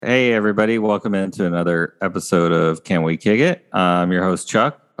Hey, everybody. Welcome into another episode of Can We Kick It? I'm your host,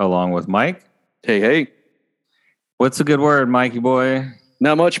 Chuck, along with Mike. Hey. What's a good word, Mikey boy?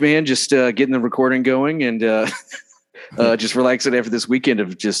 Not much, man. Just getting the recording going and just relaxing after this weekend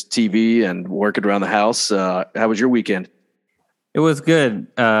of just TV and working around the house. How was your weekend? It was good.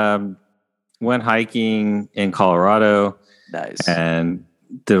 Went hiking in Colorado. Nice. And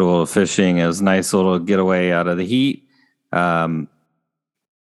did a little fishing. It was a nice little getaway out of the heat.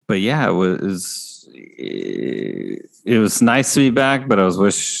 But yeah, it was nice to be back, but I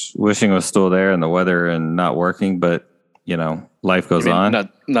was wishing I was still there and the weather and not working, but you know, life goes on.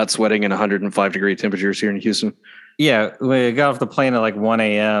 Not sweating in 105 degree temperatures here in Houston. Yeah, when I got off the plane at like 1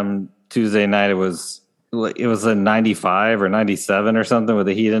 a.m. Tuesday night, it was a 95 or 97 or something with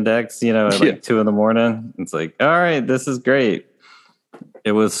a heat index, at like 2 a.m. It's like, all right, this is great.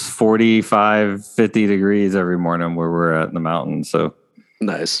 It was 45, 50 degrees every morning where we're at in the mountains. So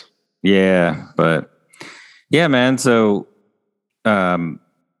nice. Yeah, but yeah, man. So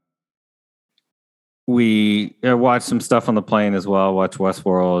we watched some stuff on the plane as well. Watched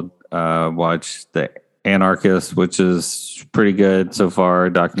Westworld, watched The Anarchist, which is pretty good so far.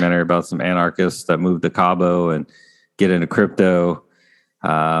 A documentary about some anarchists that moved to Cabo and get into crypto.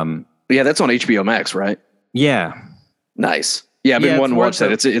 Yeah, that's on HBO Max, right? Yeah. Nice. Yeah, I've been wanting to watch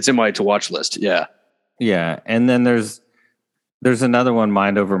that. It's in my to watch list. Yeah. Yeah, and then there's another one,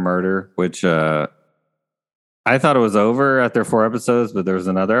 Mind Over Murder, which I thought it was over after 4 episodes, but there was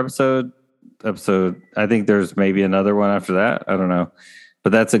another episode. I think there's maybe another one after that. I don't know,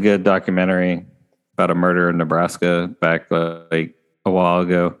 but that's a good documentary about a murder in Nebraska back like a while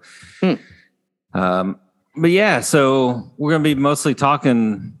ago. But yeah, so we're gonna be mostly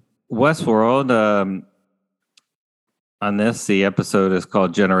talking Westworld. On this, the episode is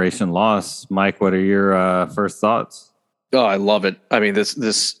called Generation Loss. Mike, what are your first thoughts? Oh, I love it. I mean,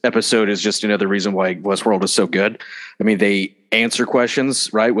 this episode is just another reason why Westworld is so good. I mean, they answer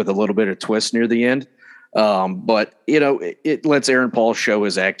questions, right, with a little bit of twist near the end. But, it lets Aaron Paul show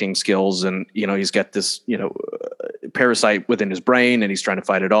his acting skills. And, he's got this, parasite within his brain and he's trying to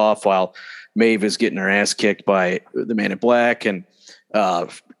fight it off while Maeve is getting her ass kicked by the Man in Black. And,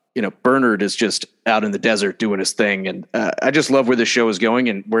 Bernard is just out in the desert doing his thing. And I just love where this show is going.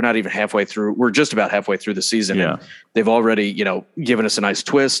 And we're not even halfway through. We're just about halfway through the season. Yeah. And they've already, given us a nice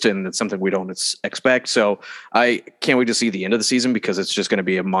twist, and it's something we don't expect. So I can't wait to see the end of the season because it's just going to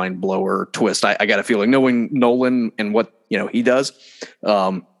be a mind blower twist. I got a feeling, knowing Nolan and what, he does, it's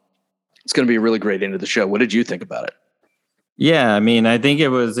going to be a really great end of the show. What did you think about it? Yeah, I mean, I think it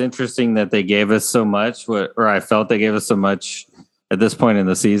was interesting that they gave us so much, or I felt they gave us so much at this point in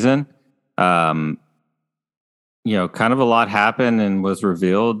the season. Kind of a lot happened and was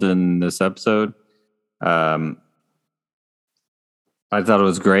revealed in this episode. I thought it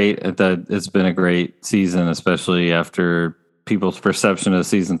was great. I thought it's been a great season, especially after people's perception of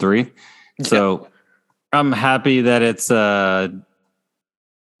season 3. So I'm happy that it's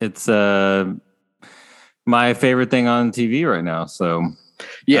my favorite thing on TV right now. So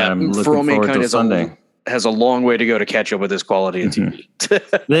yeah, I'm looking forward to Sunday. Has a long way to go to catch up with this quality of TV.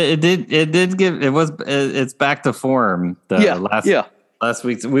 It's back to form. Last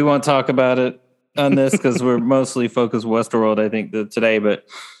week, we won't talk about it on this because we're mostly focused Westworld, I think, today, but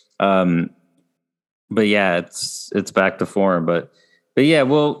yeah, it's back to form, but yeah,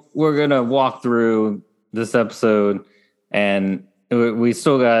 we're going to walk through this episode, and we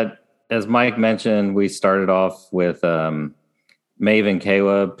still got, as Mike mentioned, we started off with, Maeve and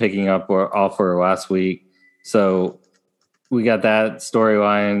Caleb picking up off her last week. So we got that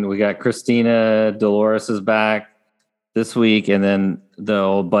storyline. We got Christina Dolores is back this week, and then the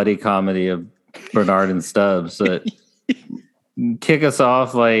old buddy comedy of Bernard and Stubbs. So kick us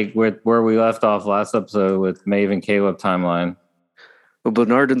off like with where we left off last episode with Maeve and Caleb timeline. Well,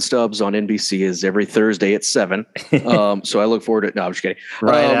 Bernard and Stubbs on NBC is every Thursday at 7. So I look forward to it. No, I'm just kidding.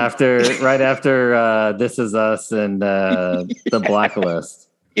 Right after This Is Us and The Blacklist.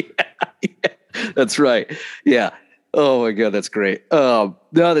 Yeah, that's right. Yeah. Oh my God, that's great. No,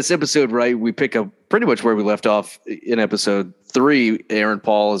 this episode, right? We pick up pretty much where we left off in episode 3. Aaron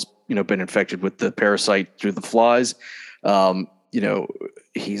Paul has, been infected with the parasite through the flies.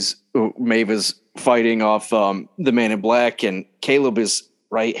 Maeve is fighting off the Man in Black, and Caleb is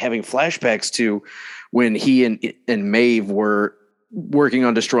having flashbacks to when he and Maeve were working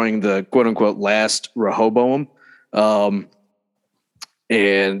on destroying the quote unquote last Rehoboam. And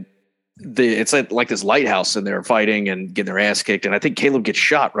it's like this lighthouse, and they're fighting and getting their ass kicked. And I think Caleb gets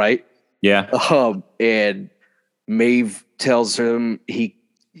shot, right? Yeah. And Maeve tells him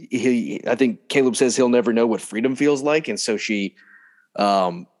I think Caleb says he'll never know what freedom feels like. And so she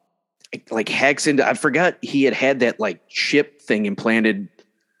like hacks into. I forgot he had that like chip thing implanted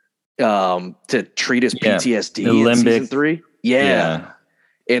to treat his PTSD in season 3. Yeah.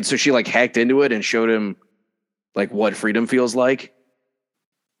 And so she like hacked into it and showed him like what freedom feels like.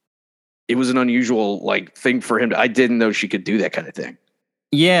 It was an unusual like thing for him. I didn't know she could do that kind of thing.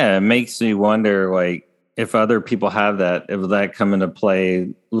 Yeah, it makes me wonder, like, if other people have that, if that come into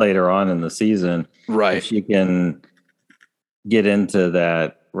play later on in the season, right? If she can get into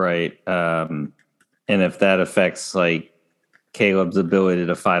that, right? And if that affects like Caleb's ability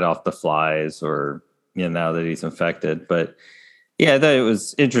to fight off the flies, or now that he's infected. But yeah, I thought it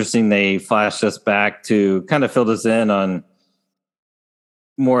was interesting. They flashed us back to kind of filled us in on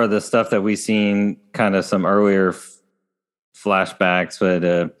more of the stuff that we seen, kind of some earlier flashbacks,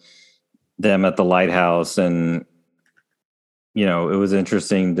 but them at the lighthouse, and it was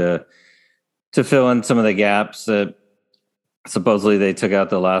interesting to fill in some of the gaps that supposedly they took out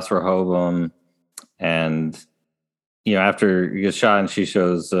the last Rehoboam, and after he gets shot, and she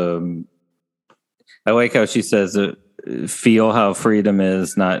shows. I like how she says, "Feel how freedom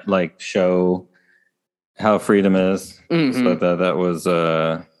is, not like show how freedom is." Mm-hmm. So I thought that was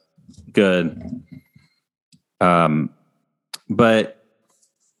good. But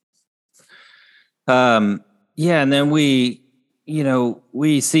yeah, and then we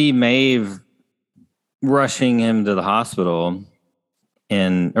see Maeve rushing him to the hospital,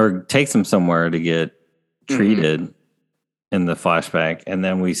 or takes him somewhere to get treated in the flashback. And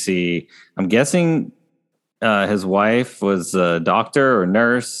then we see, I'm guessing his wife was a doctor or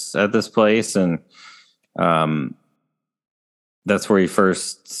nurse at this place, and that's where he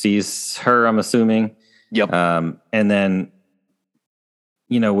first sees her, I'm assuming. Yep. And then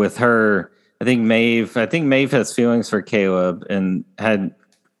with her, I think Maeve has feelings for Caleb and had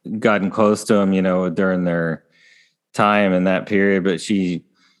gotten close to him, during their time in that period, but she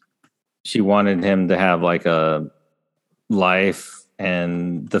wanted him to have like a life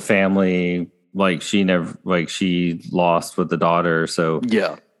and the family like she lost with the daughter. So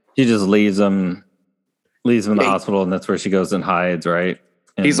yeah, she just leaves him in the hospital, and that's where she goes and hides, right?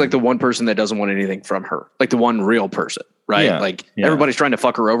 And he's like the one person that doesn't want anything from her, like the one real person, right? Yeah, everybody's trying to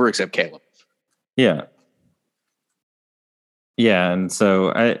fuck her over except Caleb. Yeah. And so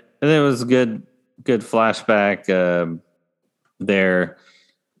it was a good flashback there,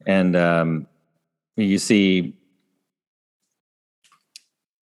 and you see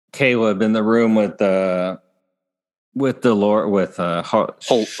Caleb in the room with Dolores,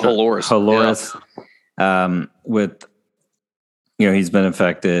 Dolores, with he's been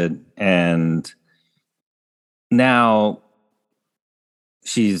infected, and now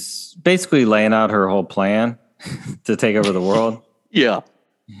she's basically laying out her whole plan to take over the world. Yeah.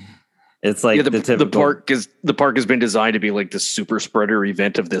 It's like the park has been designed to be like the super spreader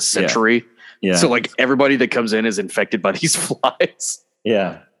event of this century. Yeah. So like everybody that comes in is infected by these flies.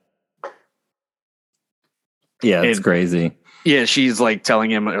 Yeah. Yeah, it's crazy. Yeah, she's like telling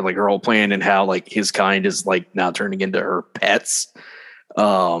him like her whole plan and how like his kind is like now turning into her pets.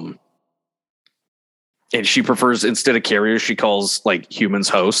 And she prefers, instead of carriers, she calls like humans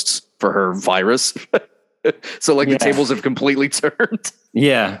hosts for her virus. So like the tables have completely turned.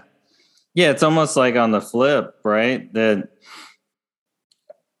 Yeah. Yeah, it's almost like on the flip, right? That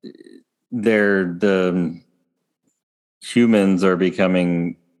the humans are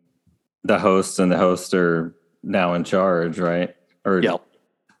becoming the hosts, and the hosts are now in charge, right? Well,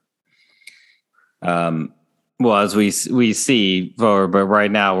 as we see, but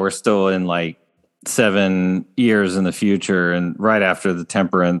right now we're still in like 7 years in the future, and right after the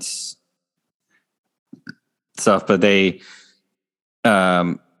temperance stuff. But they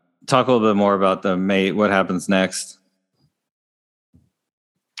talk a little bit more about what happens next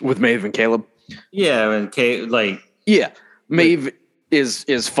with Maeve and Caleb. Yeah, and Maeve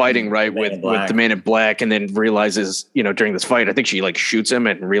is fighting right with the Man in Black, and then realizes during this fight, I think she like shoots him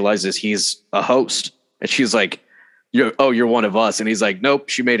and realizes he's a host, and she's like, you're one of us, and he's like, nope,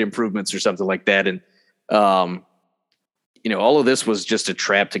 she made improvements or something like that. And all of this was just a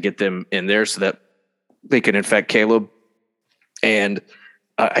trap to get them in there so that they could infect Caleb. And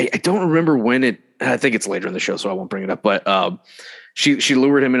I don't remember when I think it's later in the show, so I won't bring it up, but she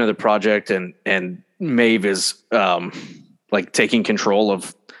lured him into the project, and Maeve is like taking control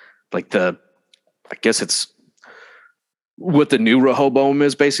of like I guess it's what the new Rehoboam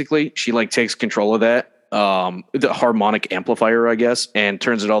is basically. She like takes control of that, the harmonic amplifier, I guess, and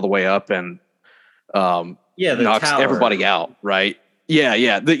turns it all the way up, and knocks tower. Everybody out, right?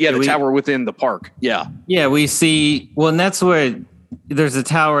 The tower within the park. Yeah, we see. Well, and that's where there's a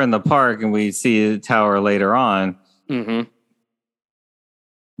tower in the park, and we see a tower later on. Mm-hmm.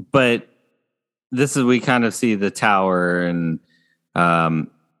 but we kind of see the tower, and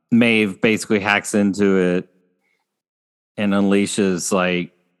Maeve basically hacks into it and unleashes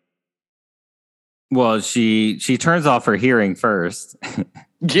like, well, she turns off her hearing first.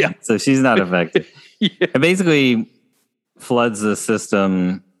 Yeah. So she's not affected. Yeah. It basically floods the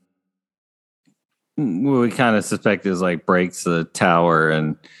system. What we kind of suspect is like breaks the tower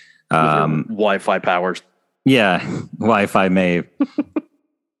and Wi-Fi powers. Yeah, Wi-Fi Maeve.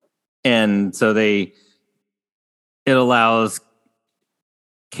 And so it allows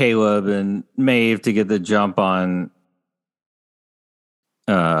Caleb and Maeve to get the jump on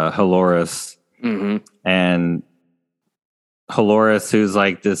Halloris. Mm-hmm. And Halloris, who's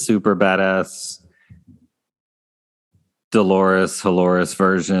like this super badass Halloris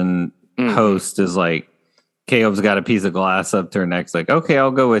version host, is like, Caleb's got a piece of glass up to her neck. Like, okay,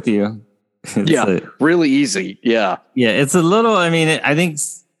 I'll go with you. Really easy. Yeah. Yeah, it's a little, I mean, I think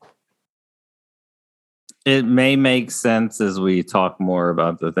it may make sense as we talk more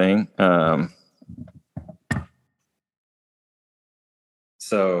about the thing.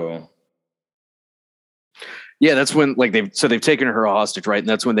 So yeah, that's when like they've taken her hostage, right? And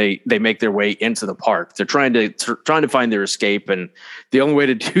that's when they make their way into the park. They're trying to find their escape, and the only way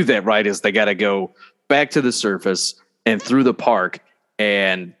to do that, right, is they got to go back to the surface and through the park,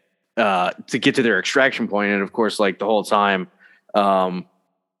 and to get to their extraction point. And of course, like the whole time,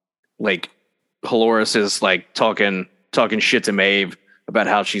 like Halloris is like talking shit to Maeve about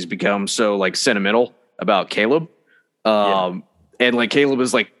how she's become so like sentimental about Caleb. And like Caleb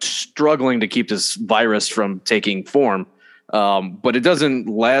is like struggling to keep this virus from taking form. But it doesn't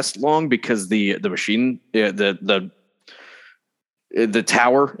last long because the machine, the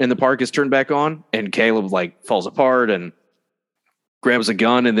tower in the park is turned back on, and Caleb like falls apart and grabs a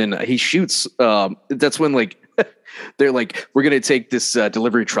gun, and then he shoots. That's when like they're like, we're going to take this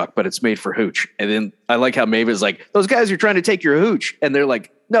delivery truck, but it's made for hooch. And then I like how Maeve is like, those guys are trying to take your hooch. And they're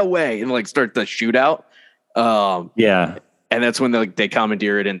like, no way. And like start the shootout. Yeah. And that's when they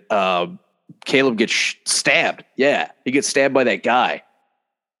commandeer it, and Caleb gets stabbed. Yeah, he gets stabbed by that guy.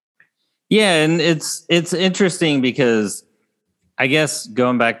 Yeah, and it's interesting because I guess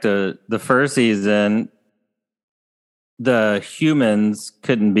going back to the first season, the humans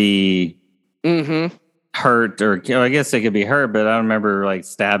couldn't be hurt, or I guess they could be hurt, but I don't remember like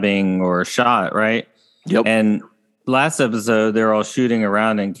stabbing or shot, right? Yep. And last episode, they're all shooting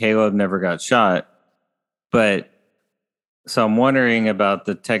around, and Caleb never got shot. But so I'm wondering about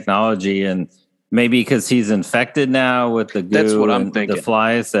the technology, and maybe because he's infected now with the goo. That's what I'm thinking. The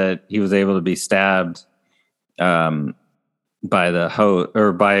flies, that he was able to be stabbed by the host,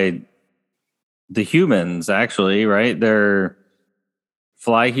 or by the humans, actually, right? They're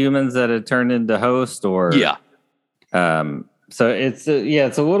fly humans that had turned into host, or yeah. So it's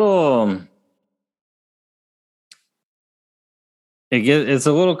a little. It's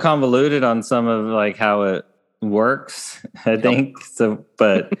a little convoluted on some of like how it works, I think. So,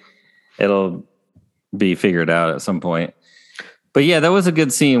 but it'll be figured out at some point. But yeah, that was a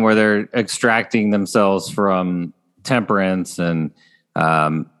good scene where they're extracting themselves from Temperance, and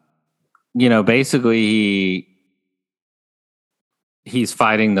basically he's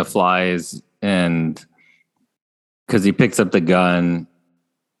fighting the flies, and because he picks up the gun,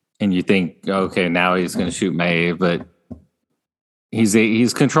 and you think, okay, now he's going to shoot Maeve, but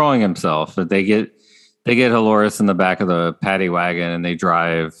he's controlling himself. But they get Halloris in the back of the paddy wagon, and they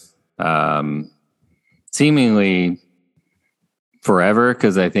drive seemingly forever,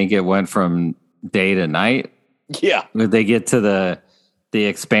 because I think it went from day to night. Yeah. They get to the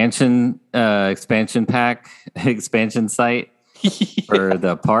expansion site for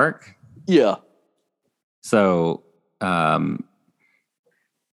the park. Yeah. So,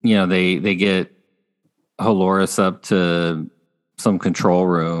 they get Halloris up to some control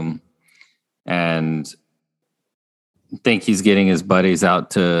room, and think he's getting his buddies out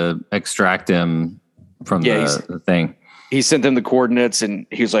to extract him from the thing. He sent them the coordinates, and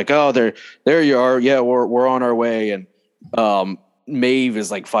he's like, "Oh, there you are. Yeah, we're on our way." And Maeve is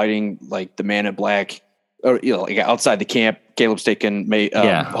like fighting like the Man in Black, or like outside the camp. Caleb's taking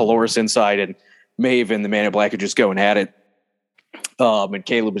Halloris inside, and Maeve and the Man in Black are just going at it. And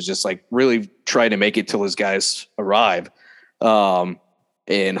Caleb is just like really trying to make it till his guys arrive.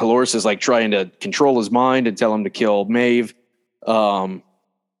 And Halloris is like trying to control his mind and tell him to kill Maeve. And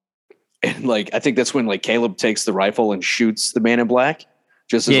like, I think that's when like Caleb takes the rifle and shoots the Man in Black.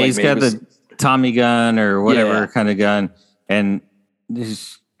 Just as, he's got the Tommy gun or whatever kind of gun, and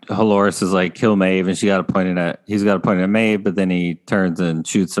Halloris is like, kill Maeve, and he's got to point it at Maeve, but then he turns and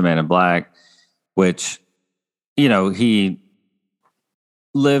shoots the Man in Black, which he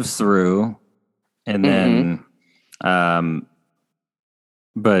lives through, and then, but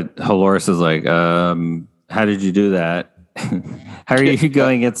Halores is like, how did you do that? How are you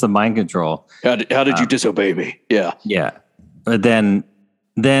going against the mind control? How did you disobey me? Yeah. Yeah. But then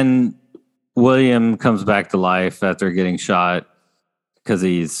William comes back to life after getting shot because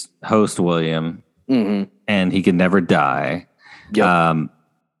he's host William, and he can never die. Yep.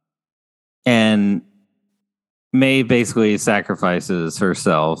 And May basically sacrifices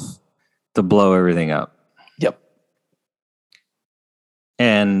herself to blow everything up. Yep.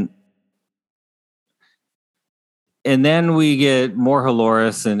 And then we get more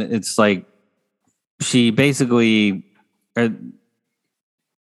Halores, and it's like she basically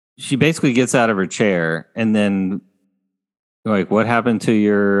gets out of her chair, and then like, what happened to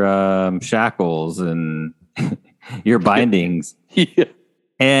your shackles and your bindings? Yeah.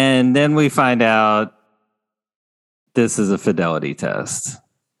 And then we find out this is a fidelity test.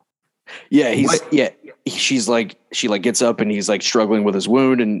 Yeah, she gets up and he's like struggling with his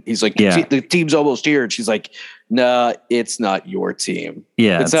wound, and he's like, Yeah. the team's almost here, and she's like, nah, it's not your team.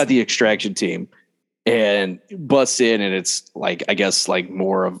 Yeah, it's not the extraction team, and busts in, and it's like, I guess, like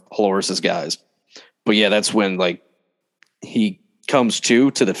more of Halores' guys. But yeah, that's when like he comes to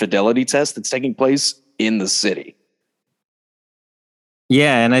the fidelity test that's taking place in the city.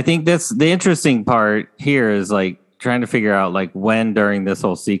 Yeah, and I think that's the interesting part here is like trying to figure out like when during this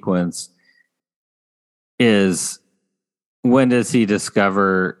whole sequence is when does he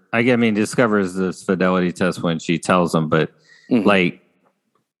discover? I mean, discovers this fidelity test when she tells him, but like,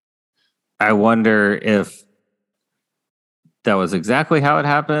 I wonder if that was exactly how it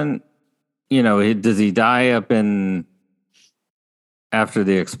happened. You know, does he die up in after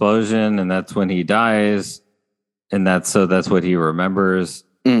the explosion, and that's when he dies, and that's what he remembers.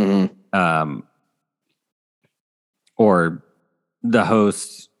 Or the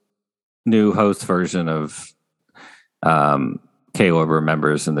new host version of Caleb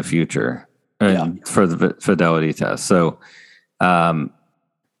remembers in the future for the fidelity test. So, what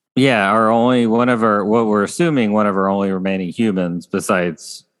we're assuming one of our only remaining humans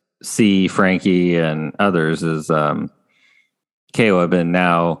besides C, Frankie, and others is Caleb, and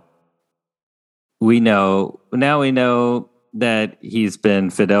now we know that he's been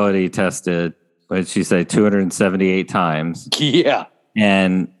fidelity tested. What did she say? 278 times. Yeah.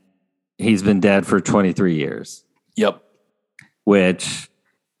 And he's been dead for 23 years. Yep. Which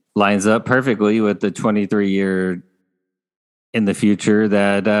lines up perfectly with the 23-year in the future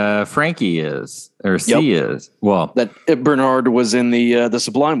that Frankie is, or C is. Well, that Bernard was in the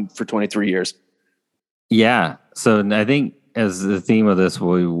Sublime for 23 years. Yeah. So I think as the theme of this,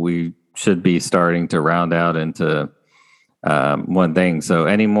 we should be starting to round out into one thing. So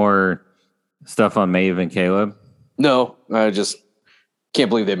any more stuff on Maeve and Caleb? No, I just can't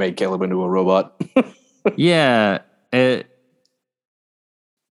believe they made Caleb into a robot. Yeah. It'll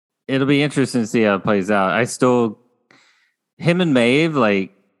be interesting to see how it plays out. Him and Maeve,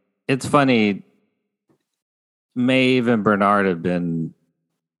 like, it's funny. Maeve and Bernard have been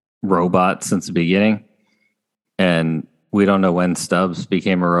robots since the beginning. And we don't know when Stubbs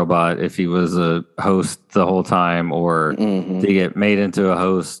became a robot, if he was a host the whole time or did he get made into a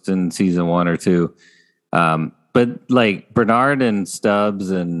host in season 1 or 2. But like Bernard and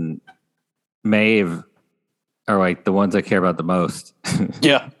Stubbs and Maeve are like the ones I care about the most.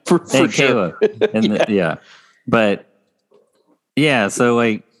 Yeah, for sure. And but yeah, so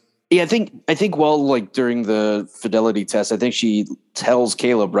like, yeah, I think while like during the fidelity test, I think she tells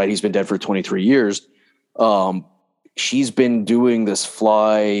Caleb, right, he's been dead for 23 years. She's been doing this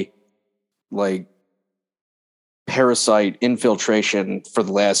fly like parasite infiltration for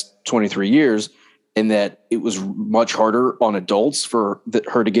the last 23 years, and that it was much harder on adults for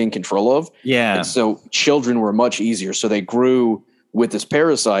her to gain control of. Yeah. And so children were much easier. So they grew with this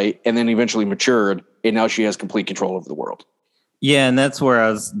parasite and then eventually matured, and now she has complete control over the world. Yeah, and that's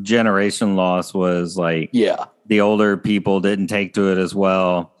where generation loss was like, the older people didn't take to it as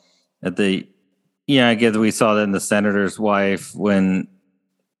well. I guess we saw that in the senator's wife when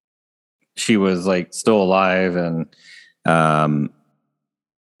she was like still alive, and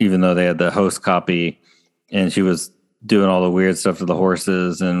even though they had the host copy, and she was doing all the weird stuff to the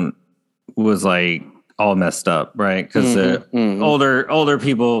horses and was like all messed up, right? Because older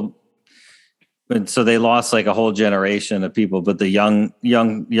people. And so they lost like a whole generation of people, but the youngsters,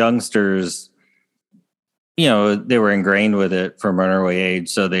 they were ingrained with it from an early age.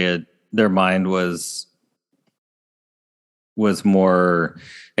 So their mind was more,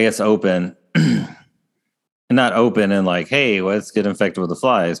 I guess, open, not open and like, hey, let's get infected with the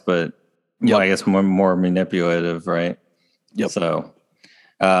flies, but I guess more manipulative, right? Yep. So,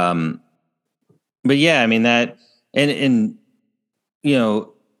 Um, but yeah, I mean that, and you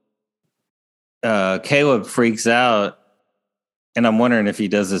know, Caleb freaks out, and I'm wondering if he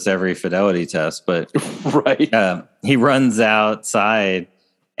does this every fidelity test, but Right. He runs outside,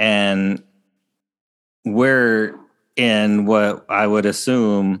 and we're in what I would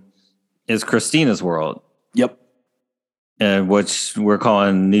assume is Christina's world. Yep. Which we're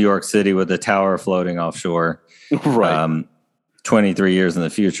calling New York City with a tower floating offshore. Right. 23 years in the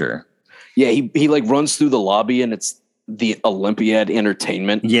future. Yeah, he like runs through the lobby, and it's the Olympiad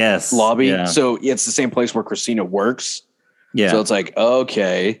Entertainment lobby. Yeah. So it's the same place where Christina works. Yeah. So it's like,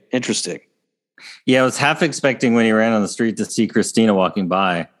 okay, interesting. Yeah, I was half expecting when he ran on the street to see Christina walking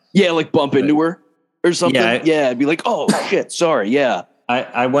by. Yeah, like bump into her or something. Yeah, I'd be like, oh shit, sorry. Yeah.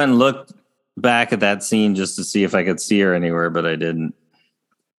 I went and looked back at that scene just to see if I could see her anywhere, but I didn't.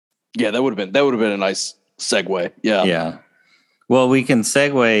 Yeah, that would have been a nice segue. Yeah. Yeah. Well, we can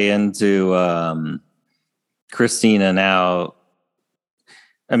segue into Christina now.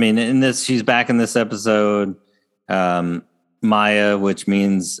 I mean, she's back in this episode. Maya, which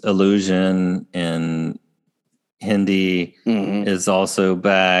means illusion in Hindi, is also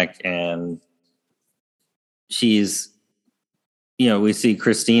back, and she's, we see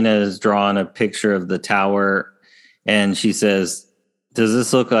Christina is drawing a picture of the tower, and she says, "Does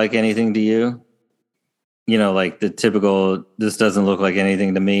this look like anything to you?" Like the typical, "This doesn't look like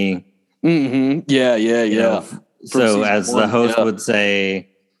anything to me." Mm-hmm. Yeah. So as the host would say,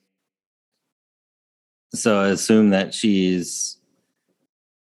 so I assume that this is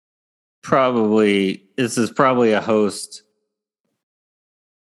probably a host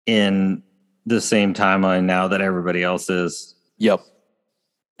in the same timeline now that everybody else is. Yep.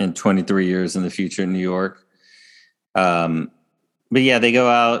 In 23 years in the future in New York. But yeah, they go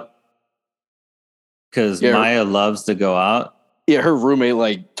out because Maya loves to go out. Yeah, her roommate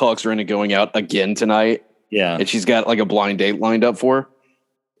like talks her into going out again tonight. Yeah. And she's got like a blind date lined up for her.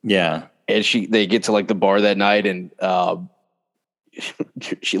 Yeah. And they get to like the bar that night, and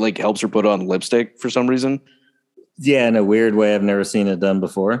she like helps her put on lipstick for some reason. Yeah, in a weird way I've never seen it done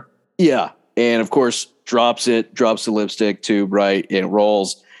before. Yeah. And of course, drops the lipstick tube, right? And it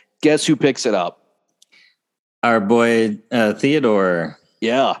rolls. Guess who picks it up? Our boy Theodore.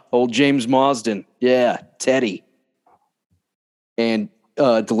 Yeah, old James Marsden. Yeah, Teddy. And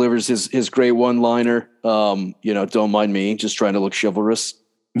delivers his great one-liner. Don't mind me, just trying to look chivalrous.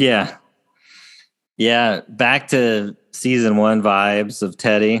 Yeah. Yeah, back to season 1 vibes of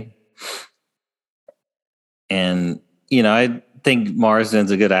Teddy. And, I think Marsden's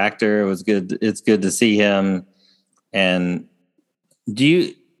a good actor. It was good. It's good to see him. And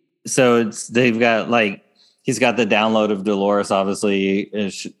they've got like, he's got the download of Dolores, obviously,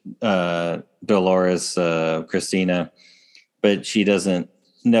 Dolores, Christina, but she doesn't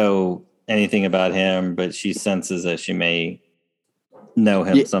know anything about him, but she senses that she may know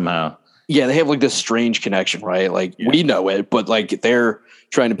him somehow. Yeah, they have like this strange connection, right? Like we know it, but like they're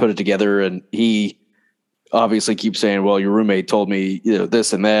trying to put it together, and he obviously keeps saying, "Well, your roommate told me,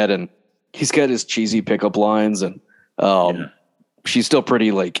 this and that," and he's got his cheesy pickup lines, and she's still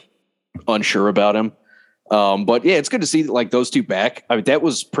pretty like unsure about him. But yeah, it's good to see like those two back. I mean, that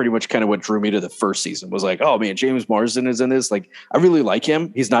was pretty much kind of what drew me to the first season. Was like, oh man, James Marsden is in this. Like, I really like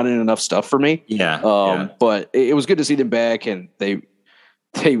him. He's not in enough stuff for me. Yeah. But it was good to see them back, and they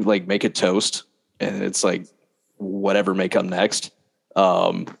like make a toast, and it's like whatever may come next.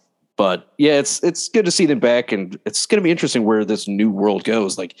 But yeah, it's good to see them back, and it's going to be interesting where this new world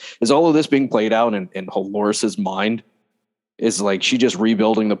goes. Like, is all of this being played out in Dolores's mind? Is like she just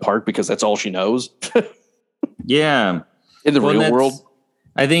rebuilding the park because that's all she knows? Yeah. In the real world,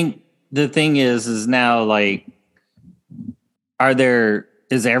 I think the thing is now like,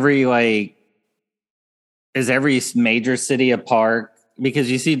 is every major city a park?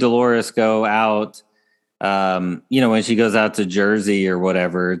 Because you see Dolores go out, when she goes out to Jersey or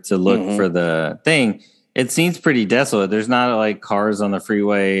whatever to look for the thing, it seems pretty desolate. There's not like cars on the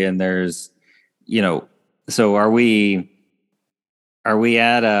freeway, and there's, so are we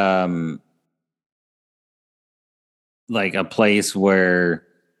at, like a place where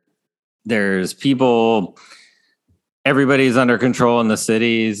there's people, everybody's under control in the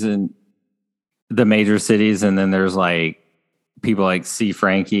cities and the major cities, and then there's like people like C.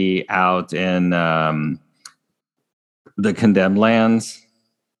 Frankie out in the condemned lands.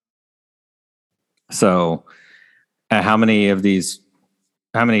 So how many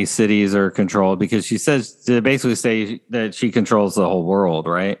cities are controlled? Because she says to basically say that she controls the whole world,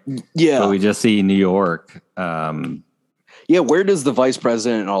 right? Yeah. But we just see New York. Yeah, where does the vice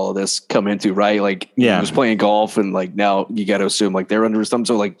president and all of this come into, right? Like, he was playing golf, and like now you got to assume like they're under his thumb.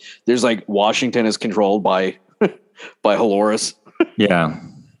 So like, there's like Washington is controlled by by Halloris. Yeah.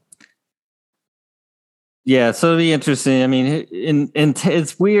 Yeah, so it'll be interesting. I mean,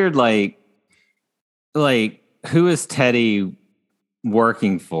 it's weird. Like who is Teddy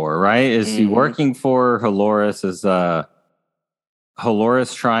working for? Right? Is he working for Halloris? Is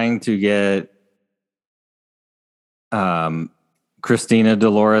Halloris trying to get Christina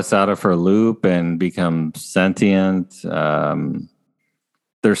Dolores out of her loop and become sentient?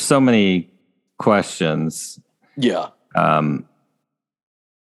 There's so many questions. Yeah.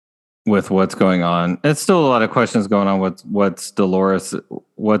 With what's going on. It's still a lot of questions going on with what's Dolores,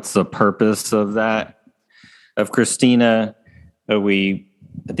 what's the purpose of that, of Christina. I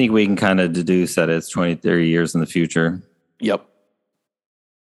think we can kind of deduce that it's 20, 30 years in the future. Yep.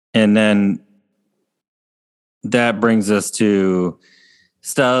 And then that brings us to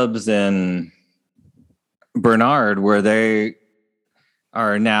Stubbs and Bernard, where they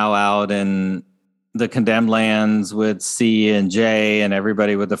are now out in the condemned lands with C and J and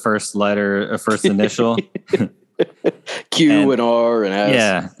everybody with the first letter, first initial. Q and R and S.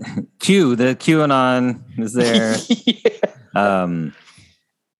 Yeah. Q, the QAnon is there. The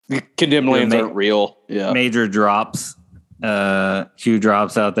condemned lands aren't real. Yeah. Major drops. Q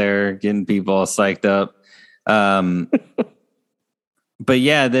drops out there getting people all psyched up. But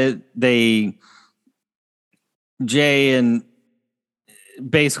yeah, they Jay and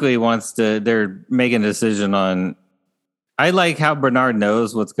basically they're making a decision on. I like how Bernard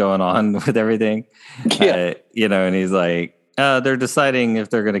knows what's going on with everything. Yeah. And he's like, they're deciding if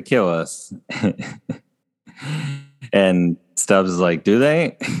they're going to kill us. And Stubbs is like, do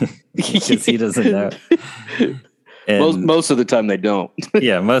they? Because he doesn't know. And most of the time they don't.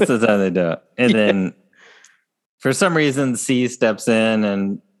 Yeah, most of the time they don't. And then for some reason, C steps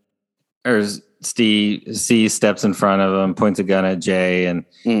in C steps in front of him, points a gun at Jay, and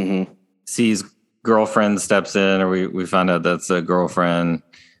C's girlfriend steps in, or we find out that's a girlfriend,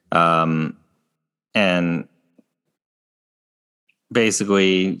 and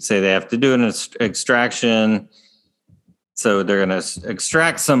basically say they have to do an extraction. So they're going to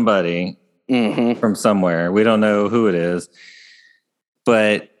extract somebody from somewhere. We don't know who it is,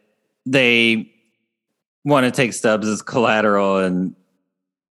 but they want to take Stubbs as collateral, and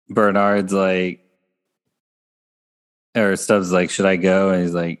Bernard's like, or Stubbs is like, should I go? And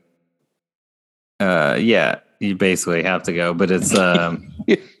he's like, yeah, you basically have to go. But it's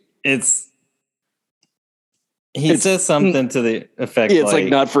he says something to the effect. Yeah, it's like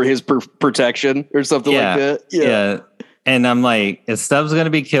not for his protection or something like that. Yeah. And I'm like, is Stubbs going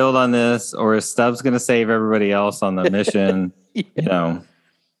to be killed on this, or is Stubbs going to save everybody else on the mission? You don't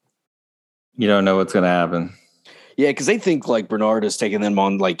know what's going to happen. Yeah, because they think like Bernard is taking them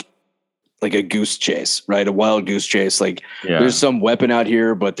on like a goose chase, right? A wild goose chase. Like there's some weapon out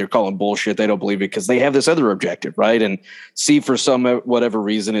here, but they're calling bullshit. They don't believe it because they have this other objective, right? And C, for some whatever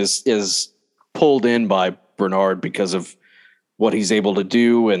reason, is pulled in by Bernard because of what he's able to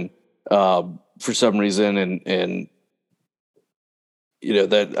do, and for some reason, and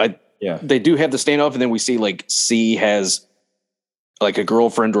they do have the standoff, and then we see like C has like a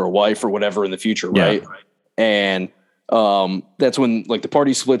girlfriend or a wife or whatever in the future, right? And that's when like the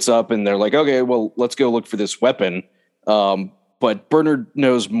party splits up, and they're like, okay, well, let's go look for this weapon. But Bernard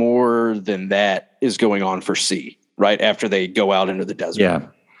knows more than that is going on for C, right? After they go out into the desert.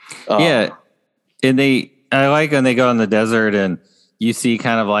 Yeah. And I like when they go in the desert and you see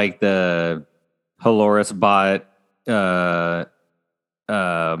kind of like the Halloris bot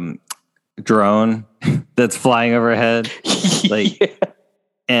drone that's flying overhead.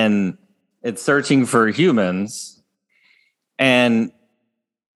 And it's searching for humans. And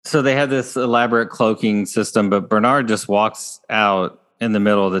so they have this elaborate cloaking system, but Bernard just walks out in the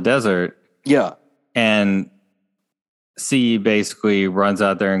middle of the desert. Yeah. And C basically runs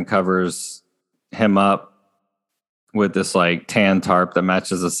out there and covers him up with this like tan tarp that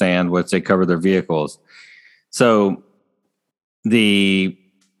matches the sand, which they cover their vehicles. So the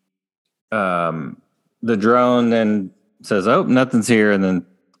drone then says, "Oh, nothing's here," and then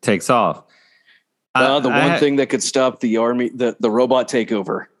takes off. The one thing that could stop the army, the robot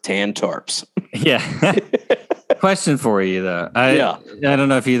takeover, tan tarps. Yeah. Question for you though. I don't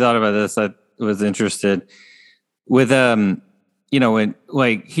know if you thought about this. I was interested with when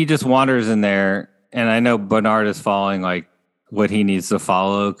like he just wanders in there, and I know Bernard is following like what he needs to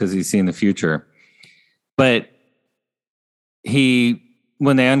follow because he's seen the future. But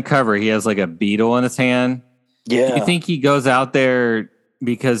when they uncover, he has like a beetle in his hand. Yeah. Do you think he goes out there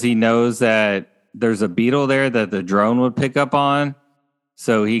because he knows that there's a beetle there that the drone would pick up on.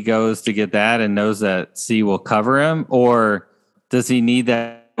 So he goes to get that and knows that C will cover him? Or does he need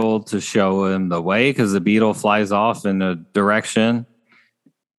that beetle to show him the way because the beetle flies off in a direction?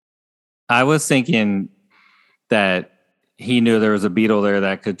 I was thinking that he knew there was a beetle there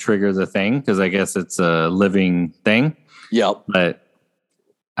that could trigger the thing because I guess it's a living thing. Yep. But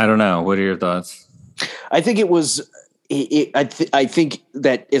I don't know. What are your thoughts? I think it was. I think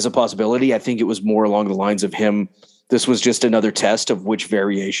that is a possibility. I think it was more along the lines of him. This was just another test of which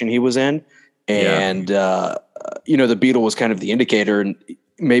variation he was in, and the beetle was kind of the indicator, and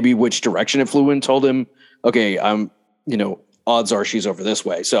maybe which direction it flew in told him, okay, odds are she's over this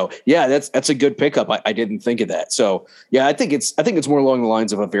way. So yeah, that's a good pickup. I didn't think of that. So yeah, I think it's more along the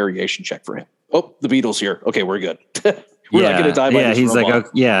lines of a variation check for him. Oh, the beetle's here. Okay, we're good. We're not going to die by this he's robot. like,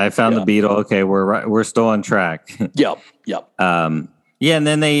 okay, I found the beetle. Okay, we're still on track. Yep. And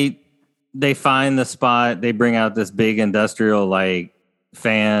then they find the spot. They bring out this big industrial like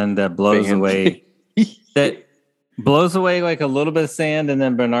fan that blows away like a little bit of sand, and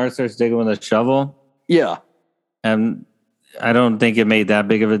then Bernard starts digging with a shovel. Yeah. And I don't think it made that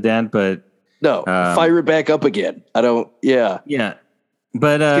big of a dent, but no, fire it back up again. Yeah.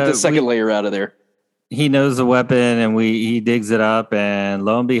 But get the second layer out of there. He knows the weapon, and he digs it up, and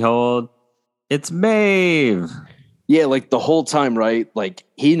lo and behold, it's Maeve. Yeah, like the whole time, right? Like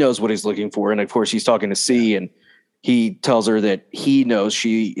he knows what he's looking for, and of course he's talking to C, and he tells her that he knows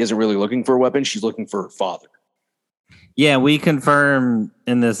she isn't really looking for a weapon; she's looking for her father. Yeah, we confirm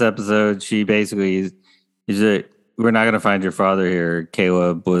in this episode she basically is we're not going to find your father here.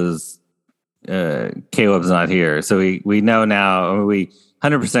 Caleb's not here, so we know now. We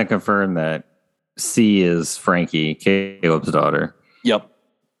 100% confirm that C is Frankie, Caleb's daughter. Yep.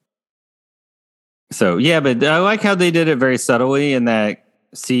 So yeah, but I like how they did it very subtly in that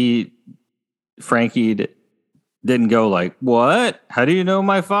Frankie didn't go like, "What? How do you know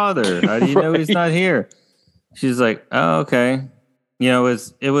my father? How do you know he's not here?" She's like, "Oh, okay."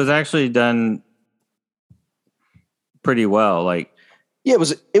 It was actually done pretty well. Like, yeah,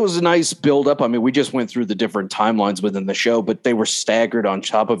 it was a nice build up. I mean, we just went through the different timelines within the show, but they were staggered on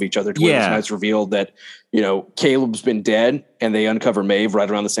top of each other. It was nice revealed that, Caleb's been dead, and they uncover Maeve right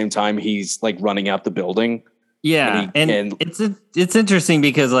around the same time he's like running out the building. Yeah. And it's interesting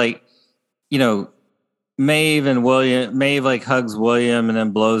because Maeve like hugs William and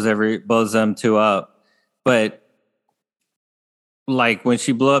then blows them two up. But like when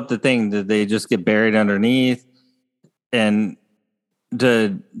she blew up the thing, did they just get buried underneath? And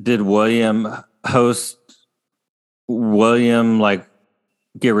did William like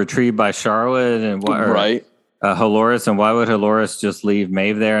get retrieved by Charlotte and right? Halloris, and why would Halloris just leave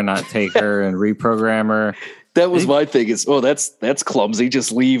Maeve there and not take her and reprogram her? That was my thing. That's clumsy.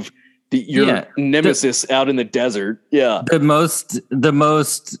 Just leave your nemesis out in the desert. Yeah, the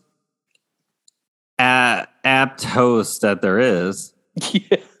most apt host that there is.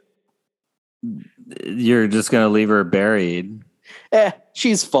 Yeah, you're just gonna leave her buried.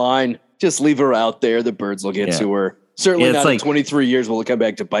 She's fine. Just leave her out there. The birds will get to her. Certainly not in 23 years will it come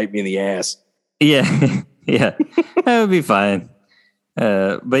back to bite me in the ass. Yeah. Yeah. That would be fine.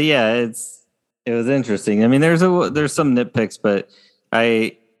 But yeah, it was interesting. I mean, there's some nitpicks, but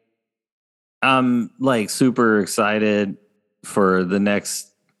I'm like super excited for the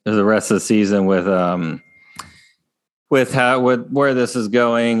rest of the season with where this is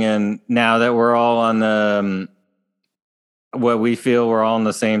going. And now that we're all on the, what we feel we're all on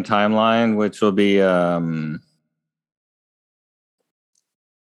the same timeline, which will be,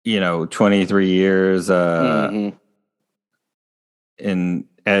 23 years. And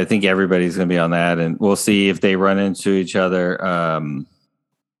I think everybody's going to be on that, and we'll see if they run into each other.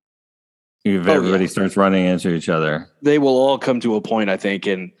 If everybody starts running into each other, they will all come to a point, I think.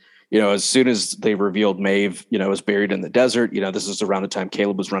 And, as soon as they revealed Maeve, was buried in the desert, this is around the time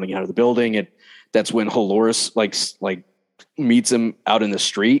Caleb was running out of the building. And that's when Halloris like meets him out in the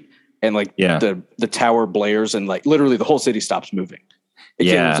street, and the tower blares, and like literally the whole city stops moving. And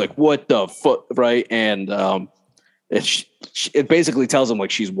Caleb's like, what the fuck? Right. And, it basically tells him like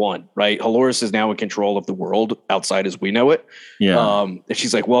she's won, right? Halloris is now in control of the world outside as we know it. Yeah. And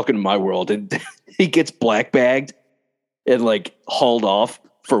she's like, welcome to my world. And he gets black bagged and like hauled off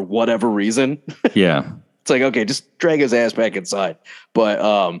for whatever reason. Yeah. It's like, okay, just drag his ass back inside. But,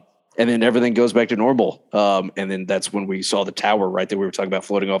 and then everything goes back to normal. And then that's when we saw the tower, right, that we were talking about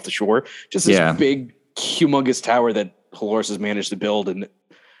floating off the shore. Just this big, humongous tower that Halloris has managed to build. And,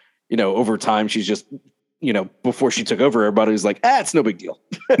 over time, she's just, before she took over, everybody was like, it's no big deal.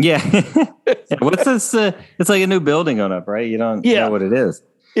 Yeah. What's this? It's like a new building going up, right? You don't know what it is.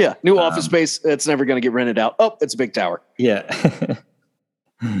 Yeah, new office space. It's never going to get rented out. Oh, it's a big tower. Yeah.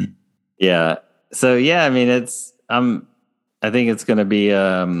 Yeah. So yeah, I mean, I think it's going to be.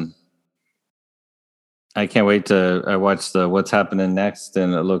 I can't wait to. I watch the what's happening next,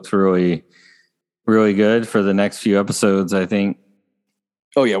 and it looks really, really good for the next few episodes. I think.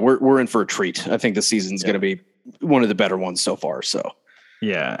 Oh yeah, we're in for a treat. I think the season's going to be one of the better ones so far. So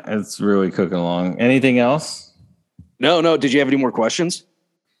yeah, it's really cooking along. Anything else? No. Did you have any more questions?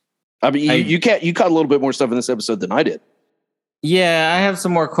 I mean, you caught a little bit more stuff in this episode than I did. Yeah, I have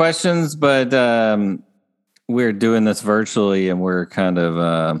some more questions, but we're doing this virtually, and we're kind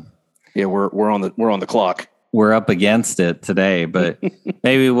of we're on the clock. We're up against it today, but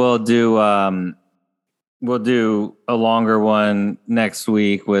maybe we'll do a longer one next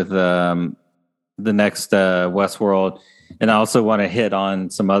week with the next Westworld, and I also want to hit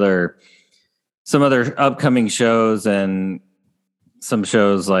on some other upcoming shows and some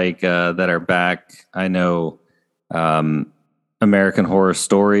shows like that are back. I know American Horror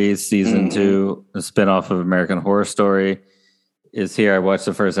Stories season 2, a spinoff of American Horror Story, is here. I watched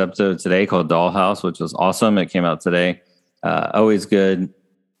the first episode today called Dollhouse, which was awesome. It came out today. Always good,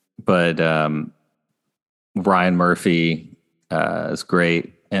 but Ryan Murphy is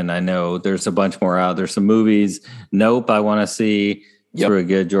great. And I know there's a bunch more out. There's some movies. Nope, I want to see. It's really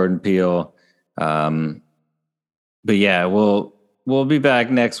good. Jordan Peele. But yeah, we'll be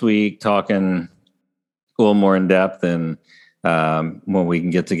back next week talking a little more in depth and when we can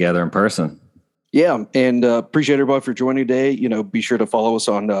get together in person. Yeah, and appreciate everybody for joining today. Be sure to follow us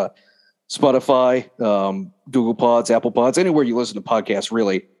on Spotify, Google Pods, Apple Pods, anywhere you listen to podcasts,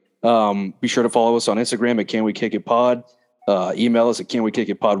 really. Be sure to follow us on Instagram at Can We Kick It Pod. Email us at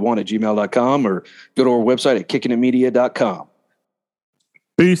canwekickitpod1@gmail.com or go to our website at kickingitmedia.com.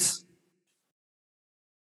 Peace.